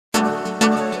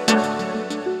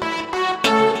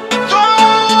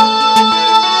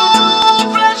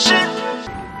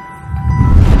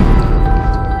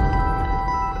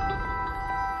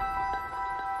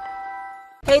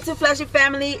to Flashy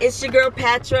Family. It's your girl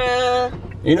Patra.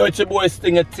 You know it's your boy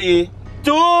Stingah Tee.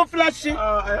 Too flashy.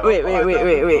 Wait.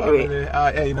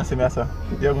 Yeah, you know see me sir.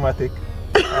 Youngmatic.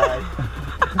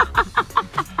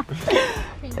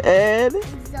 And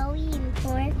Zoe and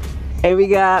Pearce. And we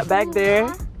got back there.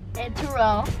 And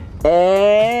Terrell.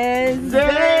 And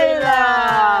Zayla.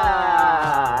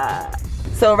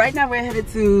 So right now we're headed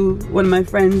to one of my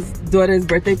friend's daughter's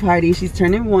birthday party. She's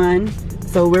turning 1.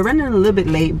 So we're running a little bit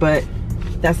late, but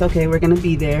that's okay. We're gonna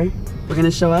be there. We're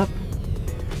gonna show up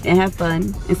and have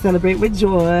fun and celebrate with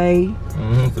Joy.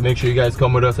 So make sure you guys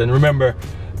come with us, and remember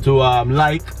to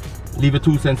like, leave a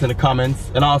 2 cents in the comments,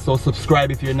 and also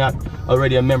subscribe if you're not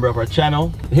already a member of our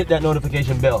channel. Hit that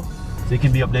notification bell so you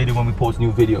can be updated when we post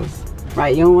new videos.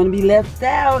 Right, you don't want to be left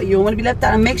out. You don't want to be left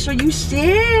out, and make sure you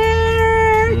share.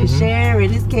 Share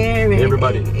it is caring.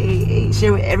 Everybody. Hey,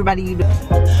 share with everybody you know.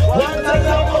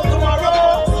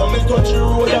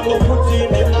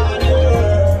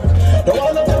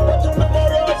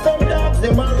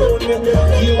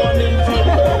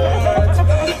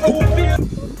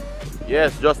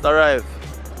 Yes, just arrived.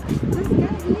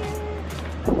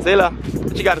 Zayla,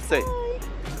 what you gotta say?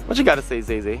 What you gotta say,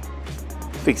 Zay?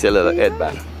 Fix your little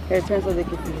headband. Here, turn so they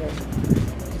can see her.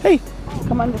 Hey,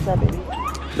 Come on this side, baby.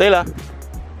 Zayla.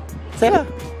 Zayla.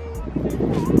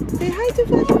 Say hi to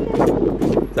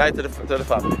Flashy. Say hi to the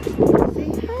family. Say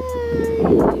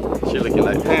hi. She looking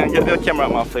like, man, get the camera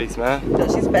out my face, man. So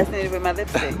she's fascinated with my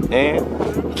lipstick.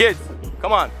 And kids,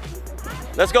 come on.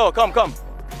 Let's go, come.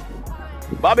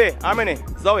 Bobby, Harmony,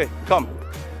 Zoe, come.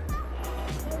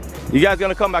 You guys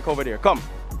gonna come back over there, come.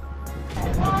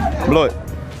 Blow it.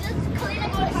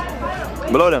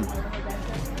 Blow them.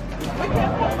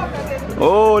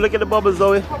 Oh, look at the bubbles,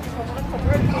 Zoe.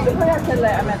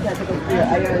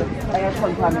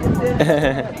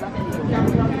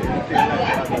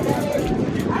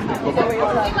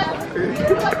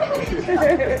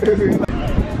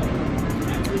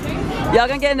 Y'all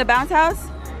gonna get in the bounce house?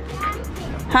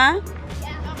 Huh?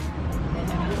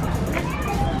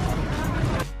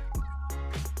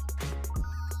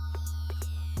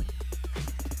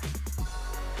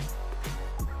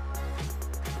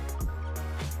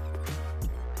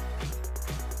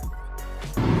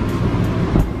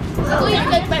 Please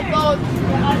take my phone.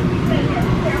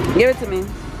 Give it to me.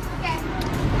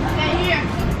 Okay, here.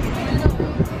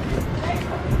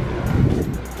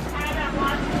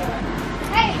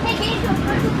 Hey,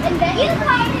 and then you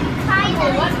called it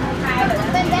Tyler.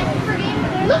 And then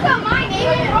look at my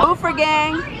name. Oofer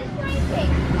gang.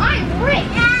 I'm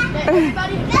rich.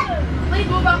 Everybody, please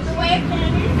move out the way.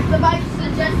 Somebody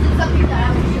suggested something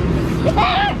that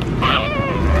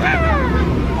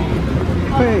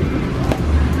Wait.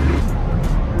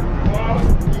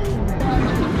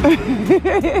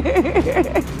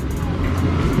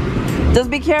 Just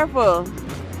be careful.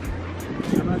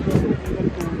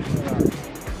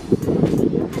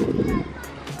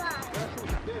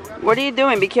 What are you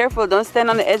doing? Be careful. Don't stand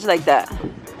on the edge like that.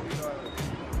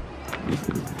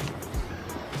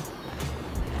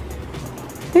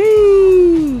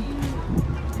 Hey.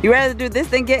 You rather do this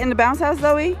than get in the bounce house,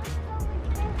 Zoe?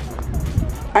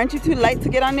 Aren't you too light to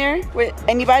get on there with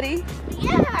anybody?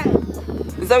 Yeah.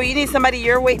 Zoe, you need somebody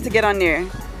your weight to get on there.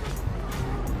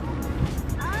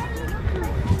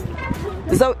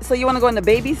 So you want to go in the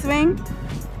baby swing?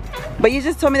 But you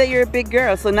just told me that you're a big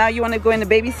girl, so now you want to go in the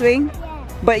baby swing? Yeah.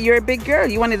 But you're a big girl.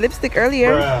 You wanted lipstick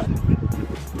earlier. I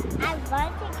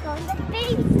want to go to the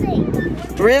baby swing.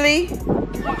 Really?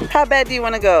 How bad do you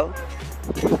want to go?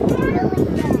 Really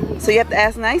good. So you have to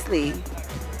ask nicely.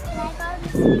 Can I go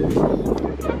to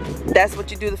the swing? That's what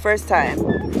you do the first time.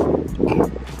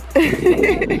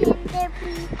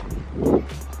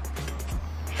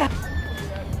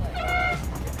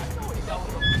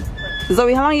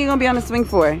 Zoe, how long are you going to be on the swing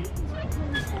for?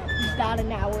 About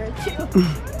an hour or 2.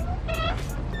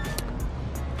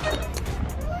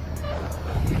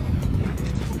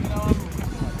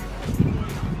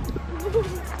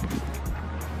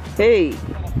 Hey.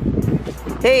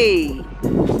 Hey.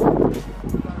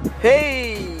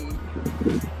 Hey.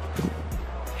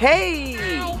 Hey.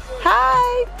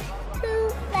 Hi. Too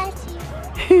flashy.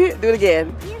 Do it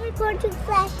again. You're going too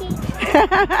flashy.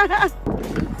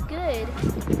 It's good.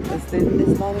 Let's do the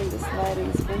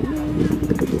sliding, swing.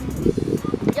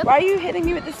 Yep. Why are you hitting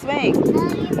me with the swing? You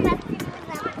have to move out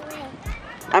the way.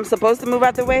 I'm supposed to move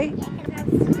out the way?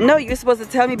 No, you're supposed to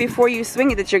tell me before you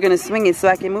swing it that you're going to swing it so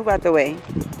I can move out the way.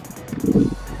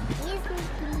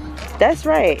 That's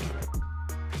right.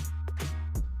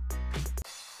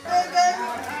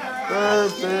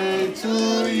 Birthday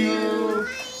to you.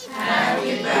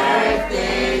 Happy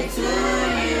birthday to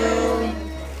you.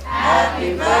 Happy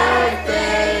Happy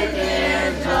birthday, dear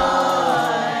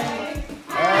Joy.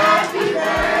 Happy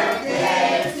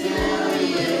birthday to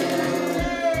you.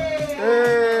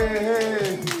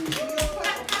 Hey.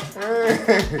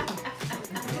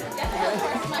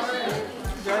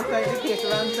 Just like the cake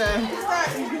long time.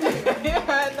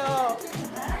 I know.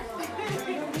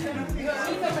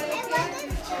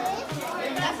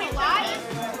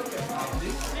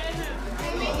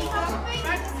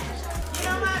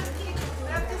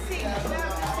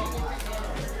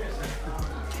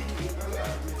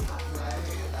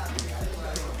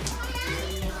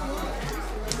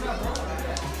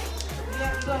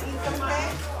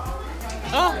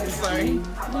 Oh, sorry.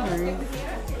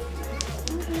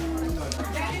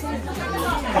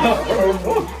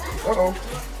 Uh-oh.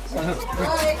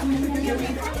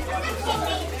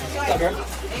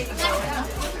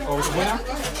 Oh, it's a winner?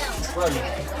 Where are you?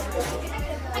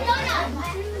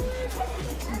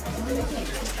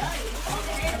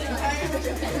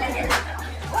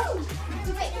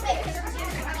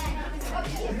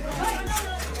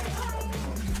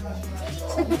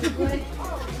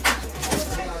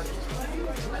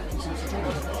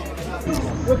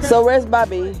 So where's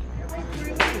Bobby?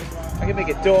 I can make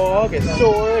a dog, a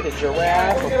sword, a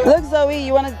giraffe, Look, Zoe,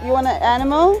 you want an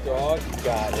animal? dog,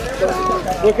 got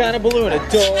it. What kind of balloon? A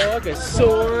dog, a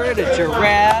sword, a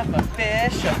giraffe, a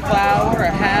fish, a flower, a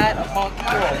hat, a monkey,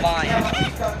 or a lion.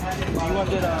 You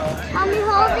wanted Help me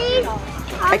hold these.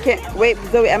 I can't wait,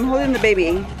 Zoe. I'm holding the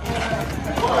baby.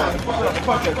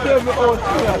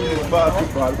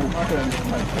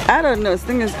 I don't know.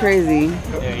 Stingah's crazy.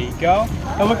 There you go.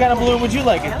 And what kind of balloon would you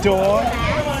like? A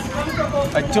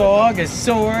dog, a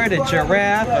sword, a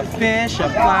giraffe, a fish, a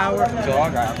flower, a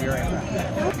dog. I'll be right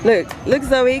back. Look,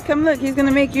 Zoe. Come look. He's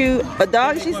gonna make you a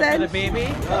dog. She For the said.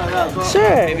 baby?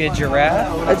 Sure. Maybe a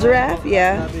giraffe? A giraffe.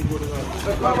 Yeah.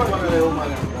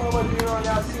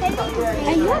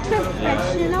 Are you a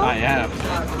professional? I am.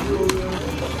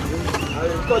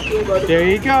 There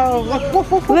you go. Look.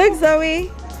 Woof, woof, woof. Look,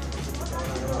 Zoe.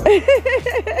 Alright,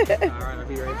 I'll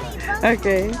be right back.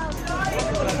 Okay.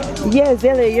 Yeah,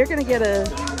 Zelia, you're gonna get a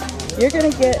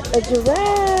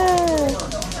giraffe.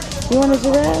 You want a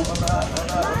giraffe?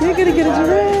 You're gonna get a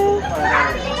giraffe.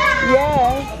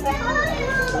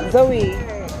 Yeah. Zoe,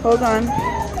 hold on.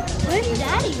 Where's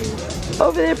Daddy?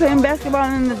 Over there playing basketball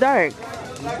in the dark.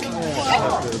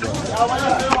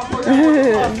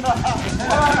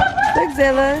 Look,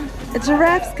 Zilla, a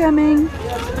giraffe's coming.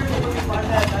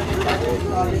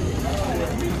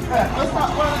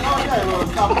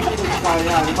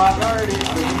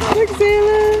 Look,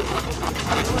 Zilla.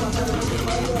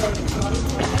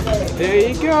 There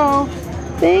you go.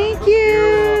 Thank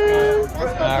you.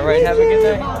 Alright, have a good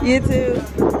day. You too.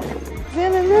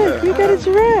 Zilla, look, you got a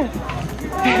giraffe.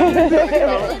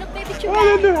 Little baby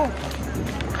giraffe.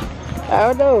 I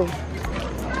don't know.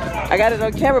 I got it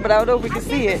on camera, but I don't know if we can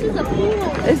see it. This is a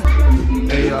poodle. It's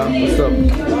Hey, what's up?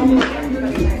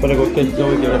 Gonna go catch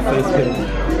Joey, get her face killed.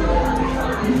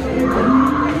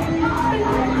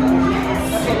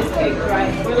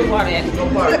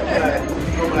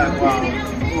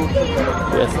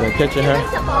 Yes, man, catching her.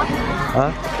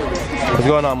 Huh? What's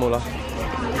going on, Mula?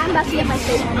 I'm about to get my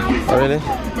face painted. Oh, really?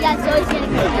 Yeah, Zoe's gonna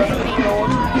get my face painted.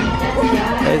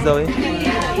 Hey, Zoe.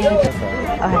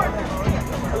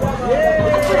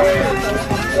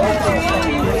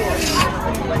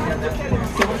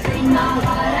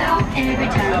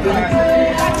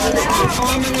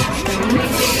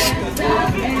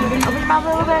 Open your mouth a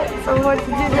little bit so we want to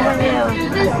do this on you.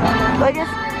 Like this.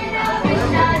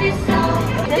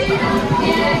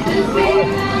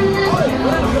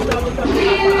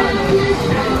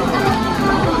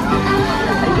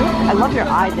 I love your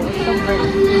eyes, they're so pretty.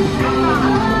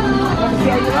 See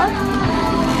how you look?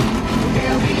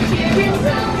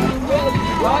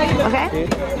 Okay?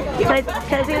 Can I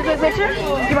take a quick picture? Do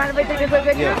you mind if I take a quick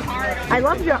picture? Yeah. I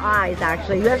love your eyes,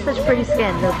 actually. You have such pretty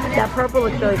skin. That purple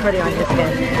looks really pretty on your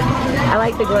skin. I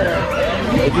like the glitter.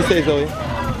 What'd you say, Zoe?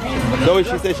 Zoe,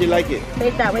 she said she like it.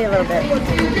 Face that way a little bit.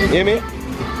 You hear me?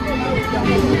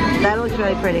 That looks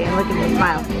really pretty. And look at me.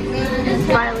 Smile.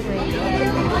 Smile, look at me.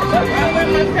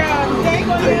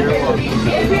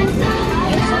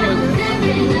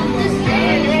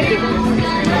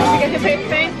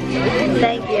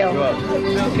 Thank you.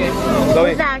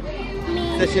 Zoe, Zach,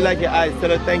 said she like your eyes. Tell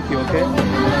her thank you, okay?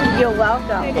 you're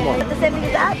welcome. Come on. The same thing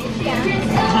as that?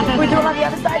 We do it on the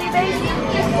other side of your face?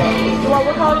 Well,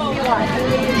 what color do you want?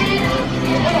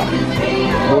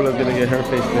 Mula's gonna get her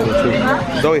face painted too.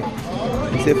 Zoe,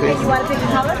 see your face? You want to pick a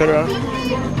color? Turn around.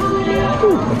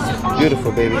 Ooh, that's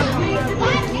beautiful, baby.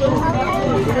 All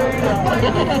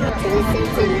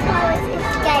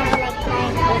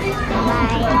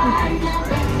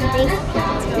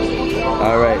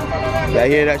right. I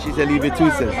hear that she said leave it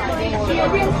 2 cents.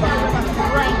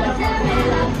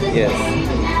 Yes.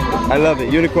 I love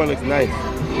it. Unicorn looks nice.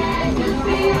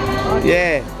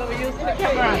 Yeah.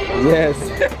 Yes.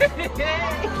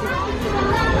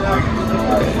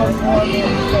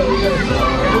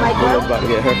 I'm about to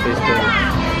get her face painted.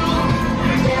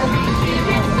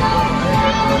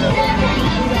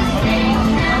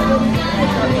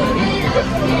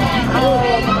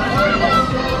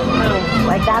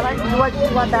 Like that on, you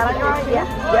want that on your eye? Yeah?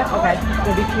 Yeah, okay.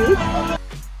 Maybe cheese?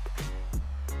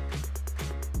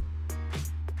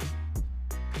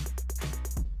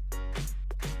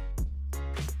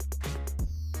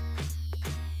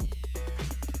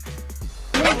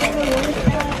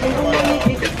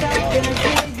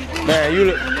 Man,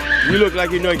 you look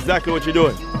like you know exactly what you're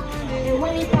doing.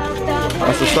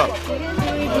 That's what's up.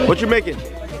 What you making?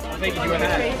 I'm making you a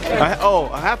hat. Oh,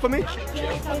 a hat for me?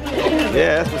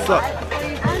 Yeah, that's what's up.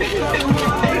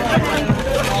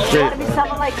 Straight.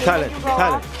 Talent.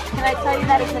 Can I tell you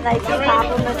that it's the nicest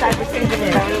compliment I've received in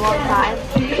a very long time?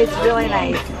 It's really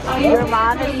nice. Your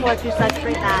mom has taught you such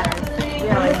great manners.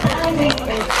 Really.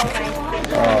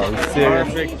 Oh, you serious?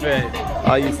 Perfect fit.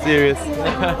 Are you serious?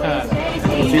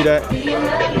 See that?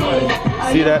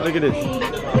 See that? Look at this.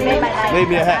 Made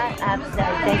me a hat.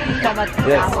 Thank you so much for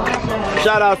Yes.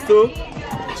 Shout out to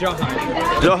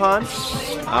Johan.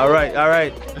 All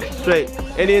right. Straight.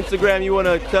 Any Instagram you want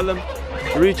to tell them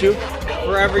to reach you?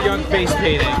 Forever Young face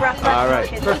painting. All right.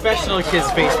 Professional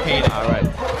kids face painting. All right.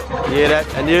 You hear that?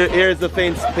 And here's the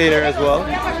face painter as well.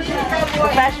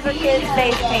 Professional kids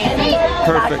face painting.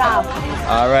 Perfect.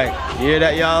 All right. You hear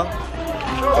that, y'all?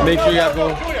 Make sure y'all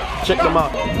go check them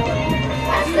out.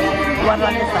 One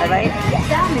on this side, right?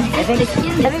 I think this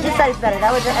side is better.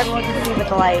 That way everyone can see with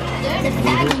the light.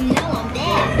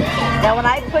 Now when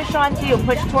I push onto you,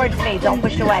 push towards me. Don't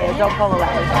push away or don't pull away.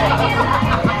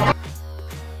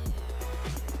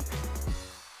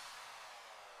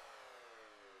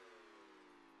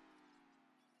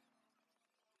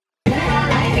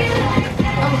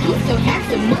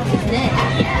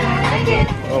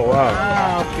 Oh, wow.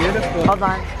 Oh, beautiful. Hold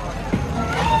on.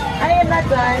 I am not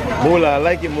done. Mula, I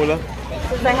like it, Mula.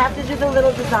 Since I have to do the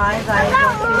little designs, I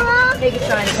am going to make it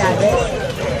shiny cabinet.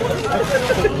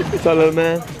 What's up, little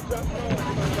man?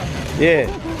 Yeah.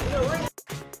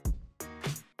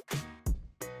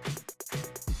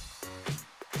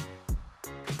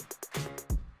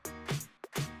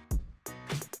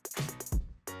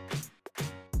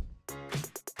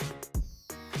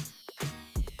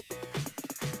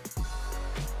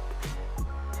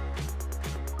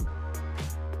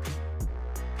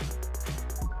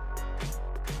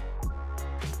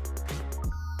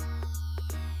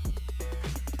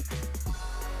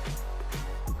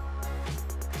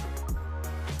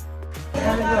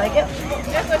 How did you like it?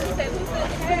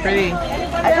 Pretty.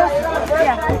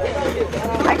 Yeah.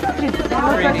 I can choose.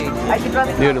 Pretty. I can draw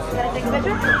the Beautiful. Can I take a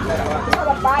picture?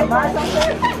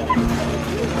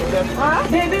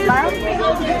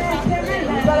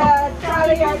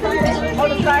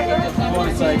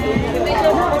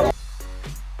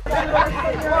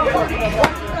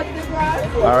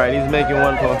 All right, he's making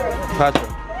one for Patrick.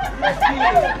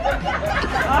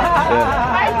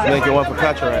 Yeah, he's making one for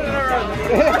Patrick right now.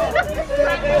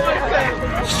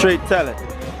 Straight talent.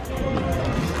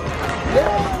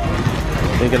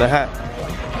 Making a hat.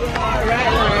 Alright,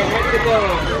 where to go?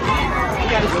 You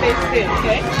gotta stay still,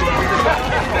 okay?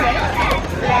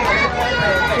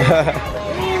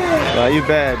 No, you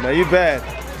bad, man. You bad.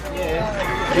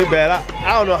 Yeah. You bad.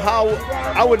 I don't know how.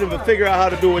 I wouldn't even figure out how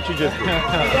to do what you just did.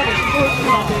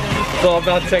 It's all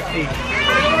about technique.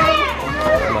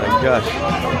 Oh my gosh.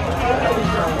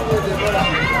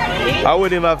 I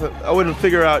wouldn't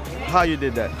figure out how you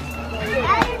did that.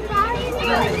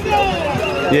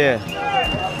 Yeah.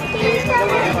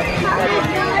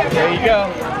 There you go.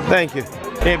 Thank you.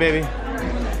 Hey, baby.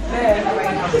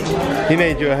 He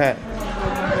made you a hat.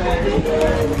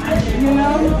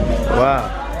 Wow.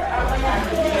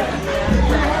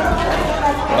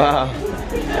 Wow.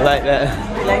 I like that.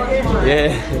 Yeah.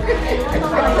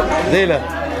 Zayla,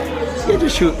 get your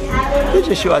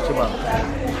shoe out your mouth.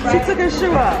 She took her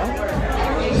shoe off.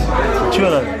 Chew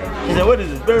on it. She said, what is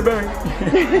this? Berry?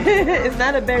 It's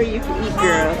not a berry you can eat,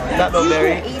 girl. Not no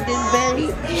berry. You can't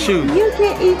eat this berry. Shoe. You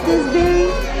can't eat this berry.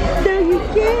 No, you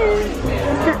can't.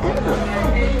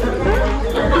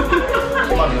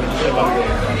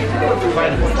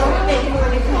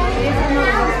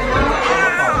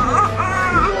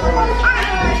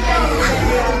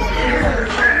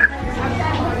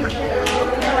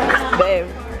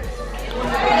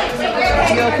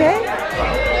 You okay?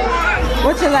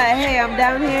 What you like? Hey, I'm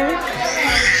down here.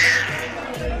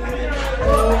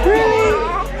 Really?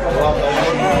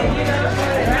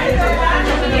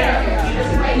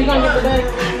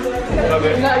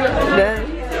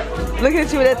 Look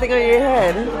at you with that thing on your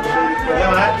head.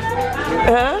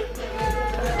 Huh?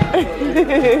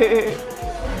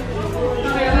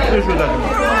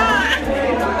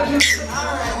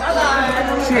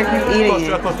 She gonna keep eating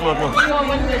it.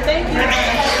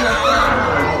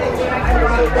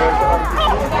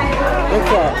 What's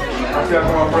that?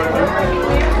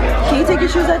 Can you take your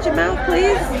shoes out your mouth,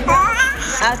 please?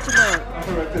 Out your mouth.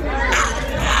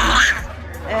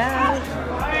 Out.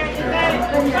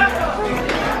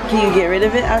 Can you get rid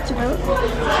of it out your mouth?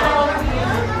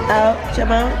 Out your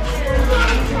mouth.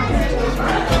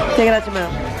 Take it out your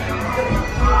mouth.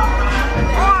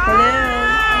 Hello.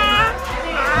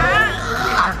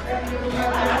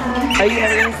 Are you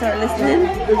ever gonna start listening?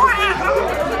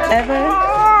 Ever?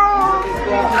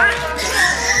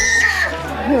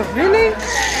 Really?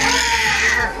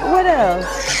 What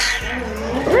else?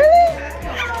 Really?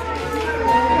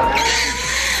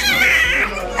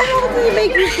 How does it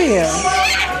make you feel?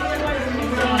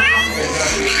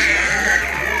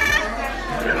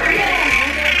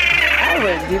 I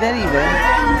wouldn't do that either.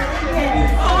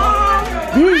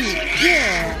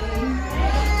 Yeah.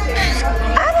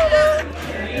 I don't know.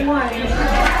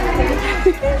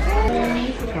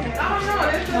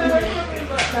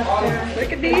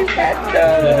 Look at these hats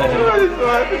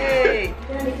though. Hey.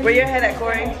 Where your head at,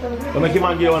 Corey? I'll make your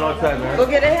man get one outside, man. Go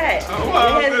get a hat.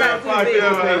 Your head's not too big.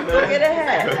 Go get a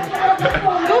hat.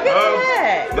 Go get a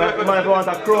hat. The man want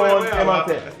a crown, the man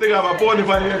say. I think I have a pony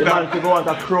for you. The man can want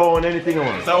a crown, anything you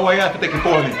want. So why you have to take a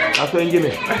pony? That's what you give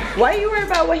me. Why you worry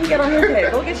about what he got on his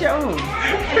head? Go get your own.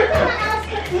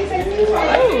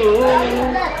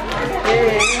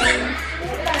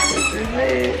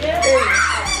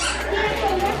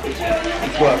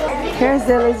 Here's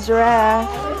Zilla's giraffe.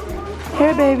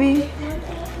 Here, baby.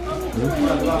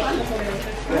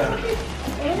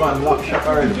 Man, lock shop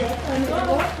already.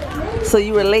 So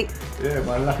you were late? Yeah,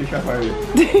 man, lucky shop already.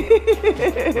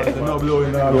 No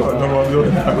blowing now. No more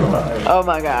blowing now. Oh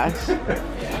my gosh.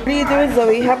 What are you doing,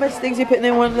 Zoe? How much things you putting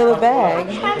in one little bag?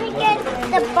 I'm trying to get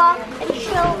the ball and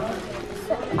show.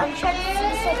 I'm trying to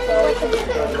see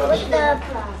something with the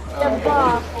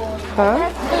ball. Huh?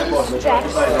 That's being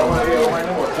stretched.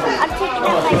 I'm taking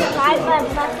out my slide, but I'm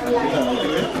not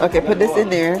doing Okay, put this in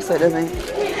there so it doesn't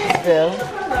spill.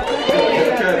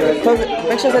 Close it.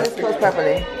 Make sure that it's closed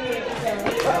properly.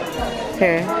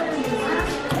 Here.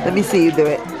 Let me see you do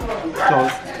it.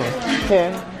 Close.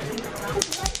 Here.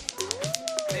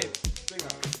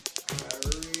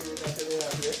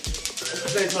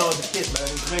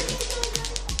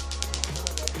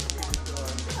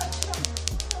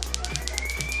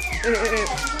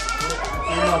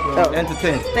 Oh.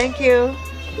 Entertain. Thank you.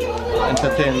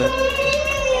 Entertainment.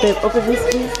 Babe, open this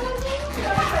please.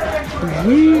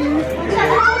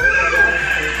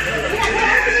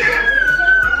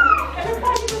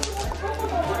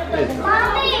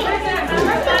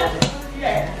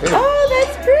 Oh,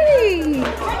 that's pretty.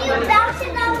 When you bounce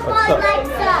it out, ball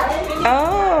lights up.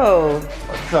 Oh,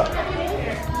 What's up?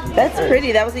 that's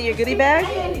pretty. That was in your goodie bag?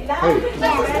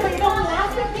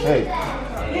 Hey.